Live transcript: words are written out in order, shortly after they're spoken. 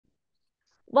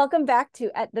Welcome back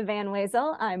to At the Van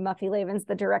Wezel. I'm Muffy Lavens,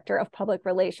 the Director of Public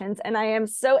Relations, and I am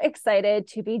so excited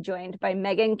to be joined by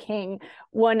MEAGAN King,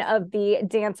 one of the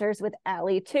dancers with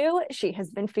Ailey II. She has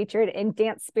been featured in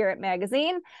Dance Spirit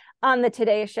magazine, on the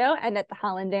Today Show, and at the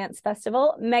Holland Dance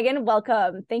Festival. MEAGAN,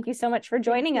 welcome. Thank you so much for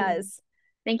joining us.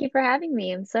 Thank you for having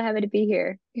me. I'm so happy to be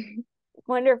here.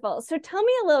 Wonderful. So tell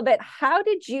me a little bit, how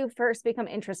did you first become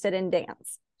interested in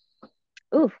dance?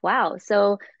 Oof, wow.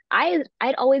 So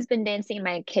I'd always been dancing in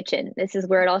my kitchen. This is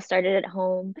where it all started at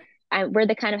home. We're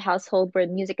the kind of household where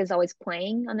music is always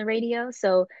playing on the radio.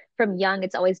 So from young,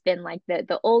 it's always been like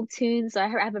the old tunes. So I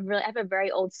have a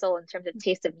very old soul in terms of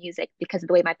taste of music because of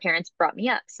the way my parents brought me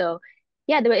up. So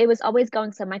yeah, it was always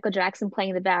going. So Michael Jackson playing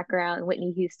in the background,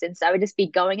 Whitney Houston. So I would just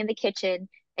be going in the kitchen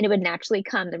and it would naturally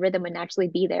come. The rhythm would naturally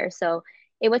be there. So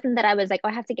it wasn't that I was like, oh,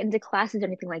 I have to get into classes or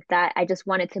anything like that. I just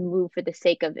wanted to move for the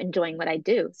sake of enjoying what I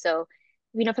do. So,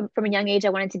 from a young age, I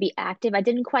wanted to be active. I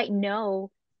didn't quite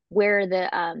know where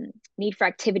the need for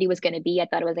activity was going to be. I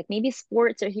thought it was like maybe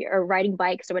sports or riding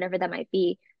bikes or whatever that might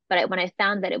be. But when I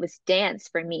found that it was dance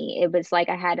for me, it was like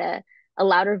I had a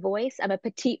louder voice. I'm a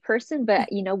petite person, but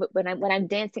when I'm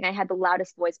dancing, I had the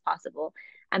loudest voice possible.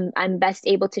 I'm best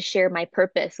able to share my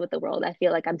purpose with the world. I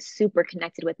feel like I'm super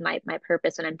connected with my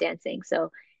purpose when I'm dancing.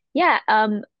 So yeah,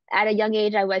 at a young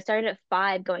age, I started at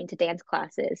 5 going to dance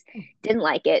classes. Didn't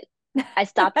like it. I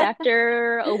stopped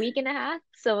after a week and a half.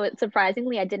 So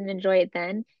surprisingly, I didn't enjoy it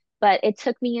then. But it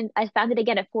took me, and I found it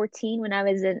again at 14 when I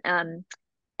was in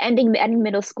ending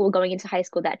middle school, going into high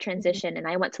school, that transition. And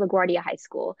I went to LaGuardia High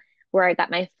School where I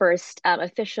got my first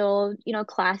official,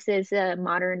 classes, the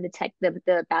modern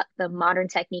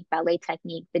technique, ballet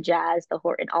technique, the jazz, the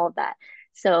hort, and all of that.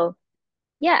 So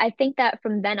yeah, I think that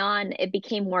from then on it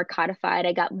became more codified.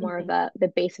 I got more of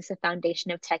the basis of foundation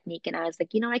of technique, and I was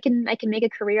like, I can make a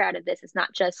career out of this. It's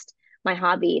not just my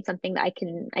hobby. It's something that I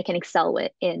can excel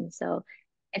in. So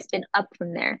it's been up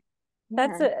from there.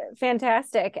 That's Yeah.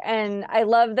 fantastic. And I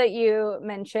love that you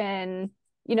mention,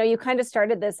 you kind of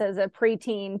started this as a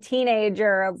preteen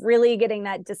teenager of really getting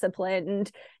that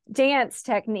disciplined dance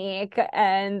technique,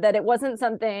 and that it wasn't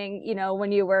something,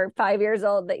 when you were 5 years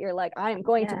old that you're like, I'm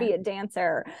going to Yeah. be a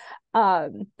dancer.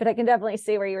 But I can definitely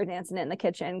see where you were dancing in the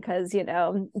kitchen because, Janet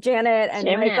and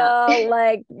Jamming out. Michael,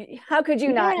 like, how could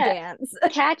you not Yeah. dance?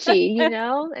 Catchy,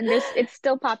 and it's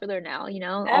still popular now,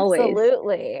 always.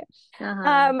 Absolutely.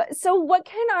 Uh-huh. So what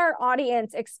can our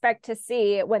audience expect to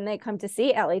see when they come to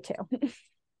see Ailey II?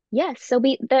 Yes, so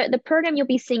the program you'll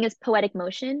be seeing is poetic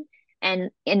motion,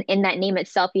 and in that name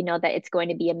itself, you know that it's going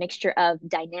to be a mixture of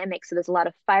dynamics. So there's a lot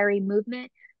of fiery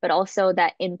movement, but also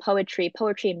that in poetry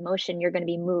and motion, you're going to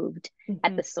be moved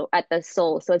at Mhm. the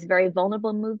soul. So it's very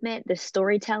vulnerable movement, the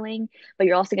storytelling, but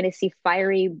you're also going to see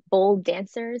fiery, bold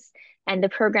dancers. And the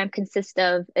program consists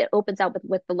of it opens out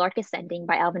with the Lark Ascending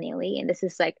by Alvin Ailey, and this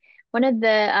is like one of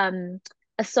the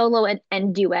a solo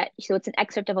and duet. So it's an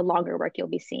excerpt of a longer work you'll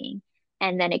be seeing.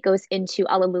 And then it goes into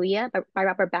Alleluia by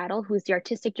Robert Battle, who's the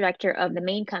artistic director of the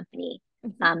main company.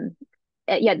 Mhm. Um,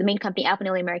 the main company, Alpha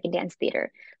American Dance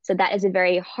Theater. So that is a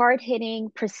very hard-hitting,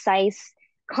 precise,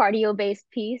 cardio-based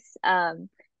piece,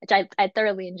 which I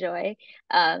thoroughly enjoy.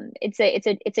 It's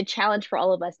a challenge for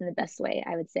all of us in the best way,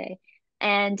 I would say.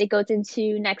 And it goes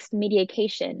into next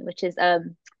Mediation, which is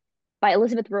by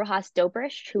Elizabeth Rojas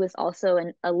Dobrish, who is also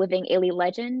a living Ailey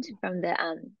legend from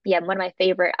one of my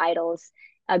favorite idols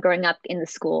growing up in the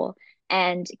school.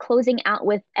 And closing out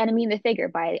with Enemy in the Figure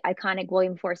by iconic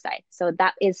William Forsythe. So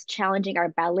that is challenging our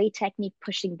ballet technique,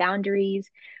 pushing boundaries.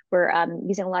 We're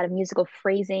using a lot of musical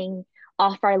phrasing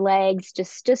off our legs,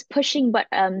 just pushing what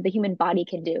the human body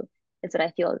can do. Is what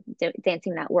I feel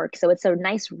dancing that work. So it's a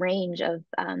nice range of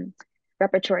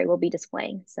repertoire we'll be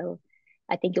displaying. So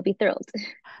I think you'll be thrilled.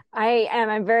 I am.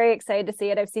 I'm very excited to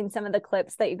see it. I've seen some of the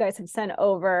clips that you guys have sent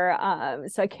over.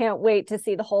 So I can't wait to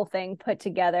see the whole thing put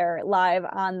together live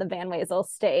on the Van Wezel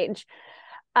stage.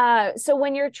 So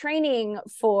when you're training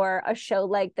for a show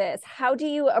like this, how do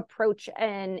you approach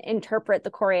and interpret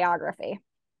the choreography?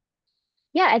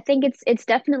 Yeah, I think it's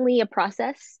definitely a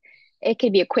process. It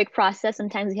could be a quick process.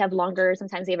 Sometimes we have longer,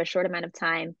 sometimes we have a short amount of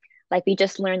time. Like we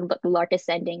just learned the Lark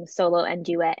Ascending solo and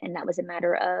duet, and that was a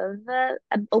matter of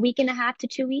a week and a half to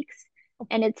 2 weeks.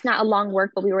 And it's not a long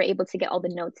work, but we were able to get all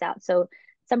the notes out. So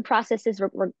some processes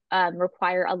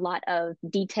require a lot of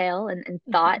detail and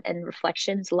thought Mhm. and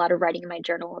reflections, a lot of writing in my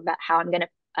journal about how I'm going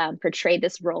to portray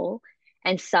this role.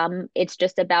 And some, it's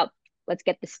just about let's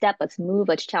get the step, let's move,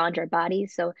 let's challenge our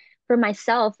bodies. So for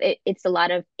myself, it's a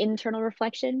lot of internal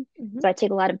reflection. Mhm. So I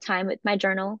take a lot of time with my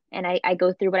journal and I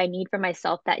go through what I need for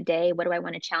myself that day. What do I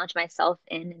want to challenge myself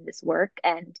in this work?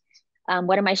 And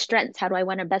What are my strengths? How do I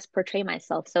want to best portray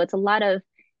myself? So it's a lot of,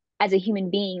 as a human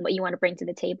being, what you want to bring to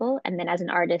the table, and then as an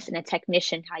artist and a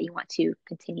technician, how you want to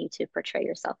continue to portray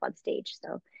yourself on stage.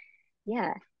 So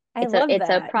yeah, I love it's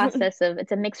a that. process of,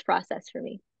 it's a mixed process for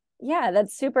me. Yeah,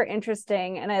 that's super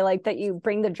interesting. And I like that you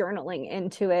bring the journaling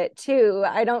into it too.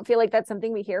 I don't feel like that's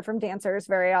something we hear from dancers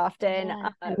very often. Yeah,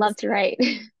 I love to write.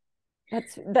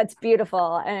 That's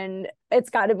beautiful. And it's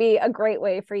got to be a great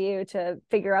way for you to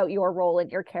figure out your role in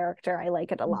your character. I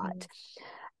like it a lot.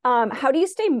 How do you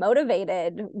stay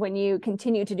motivated when you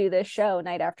continue to do this show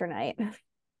night after night?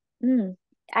 Mm.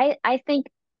 I think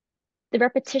the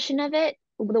repetition of it,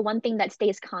 the one thing that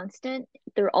stays constant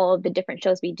through all of the different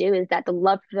shows we do is that the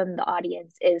love from the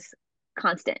audience is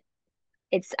constant.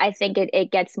 It's, I think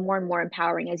it gets more and more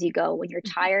empowering as you go. When you're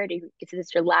tired,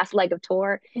 it's your last leg of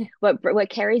tour. What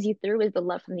carries you through is the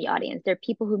love from the audience. There are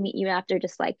people who meet you after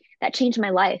just like, that changed my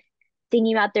life. Seeing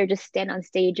you out there just stand on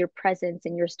stage, your presence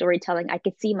and your storytelling, I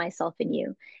could see myself in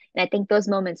you. And I think those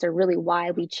moments are really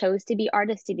why we chose to be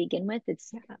artists to begin with.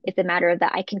 It's a matter of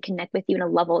that I can connect with you in a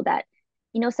level that,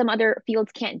 some other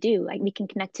fields can't do. Like, we can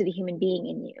connect to the human being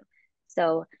in you.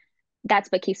 So that's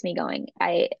what keeps me going.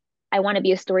 I want to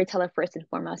be a storyteller first and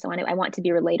foremost. I want to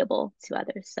be relatable to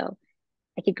others. So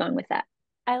I keep going with that.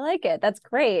 I like it. That's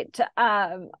great.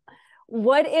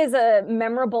 What is a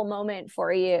memorable moment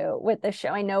for you with the show?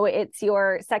 I know it's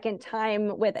your second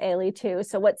time with Ailey II.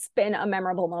 So what's been a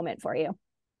memorable moment for you?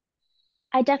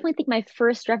 I definitely think my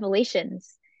first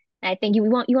revelations. And I think you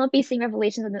won't be seeing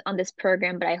revelations on this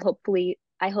program, but I hope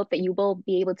that you will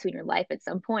be able to in your life at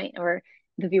some point, or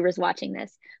the viewers watching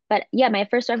this. But yeah, my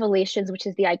first revelations, which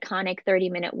is the iconic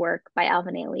 30-minute work by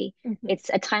Alvin Ailey. It's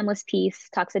a timeless piece,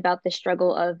 talks about the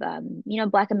struggle of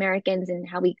Black Americans and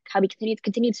how we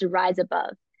continue to rise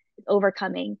above,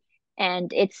 overcoming.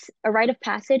 And it's a rite of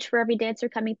passage for every dancer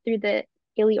coming through the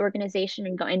Ailey organization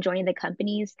and joining the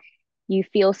companies. You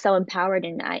feel so empowered,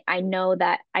 and I know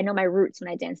my roots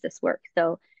when I dance this work.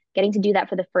 So getting to do that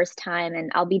for the first time,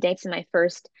 and I'll be dancing my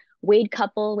first wade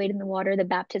in the water, the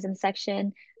baptism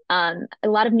section. A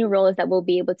lot of new roles that we'll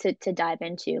be able to dive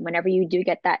into. Whenever you do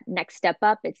get that next step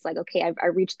up, it's like, okay, I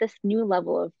reached this new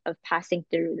level of passing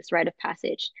through this rite of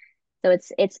passage. So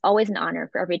it's always an honor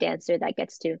for every dancer that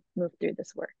gets to move through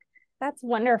this work. That's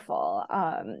wonderful.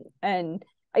 And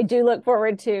I do look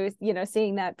forward to,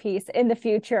 seeing that piece in the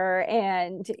future,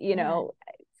 and,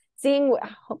 seeing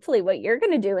hopefully what you're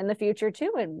going to do in the future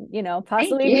too. And,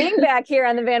 possibly being back here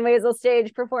on the Van Wezel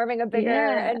stage, performing a bigger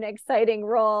and exciting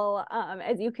role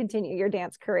as you continue your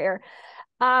dance career.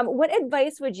 What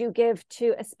advice would you give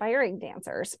to aspiring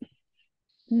dancers?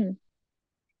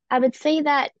 I would say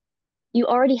that you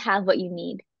already have what you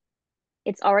need.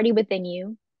 It's already within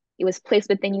you. It was placed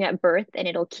within you at birth, and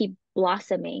it'll keep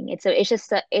blossoming.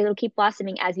 It'll keep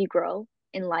blossoming as you grow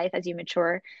in life, as you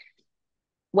mature,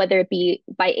 whether it be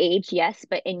by age, yes,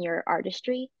 but in your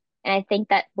artistry. And I think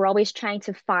that we're always trying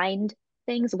to find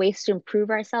ways to improve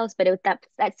ourselves, but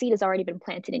that seed has already been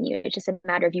planted in you. It's just a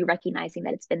matter of you recognizing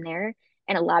that it's been there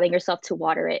and allowing yourself to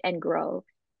water it and grow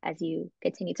as you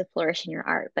continue to flourish in your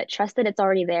art. But trust that it's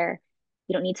already there.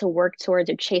 You don't need to work towards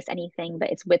or chase anything,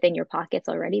 but it's within your pockets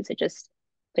already. So just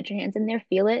put your hands in there,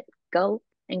 feel it, go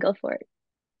for it.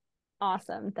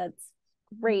 Awesome. That's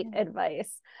great advice.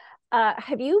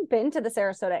 Have you been to the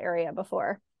Sarasota area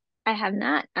before? I have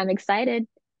not. I'm excited.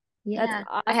 Yeah. That's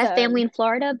awesome. I have family in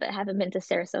Florida, but haven't been to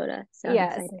Sarasota. So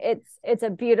yes, it's a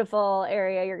beautiful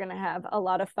area. You're going to have a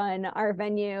lot of fun. Our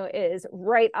venue is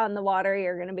right on the water.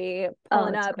 You're going to be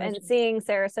pulling up and seeing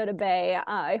Sarasota Bay.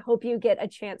 I hope you get a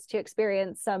chance to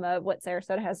experience some of what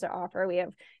Sarasota has to offer. We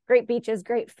have great beaches,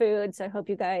 great food. So I hope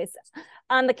you guys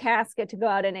on the cast get to go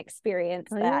out and experience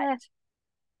that. Yeah.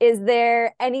 Is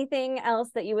there anything else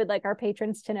that you would like our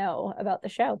patrons to know about the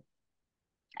show?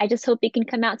 I just hope you can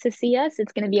come out to see us.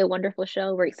 It's going to be a wonderful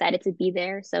show. We're excited to be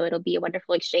there. So it'll be a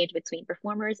wonderful exchange between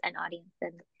performers and audience.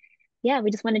 And yeah,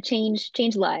 we just want to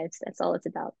change lives. That's all it's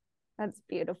about. That's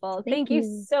beautiful. Thank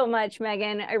you so much,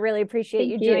 Megan. I really appreciate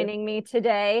you joining me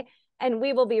today. And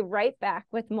we will be right back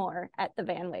with more at the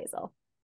Van Wezel.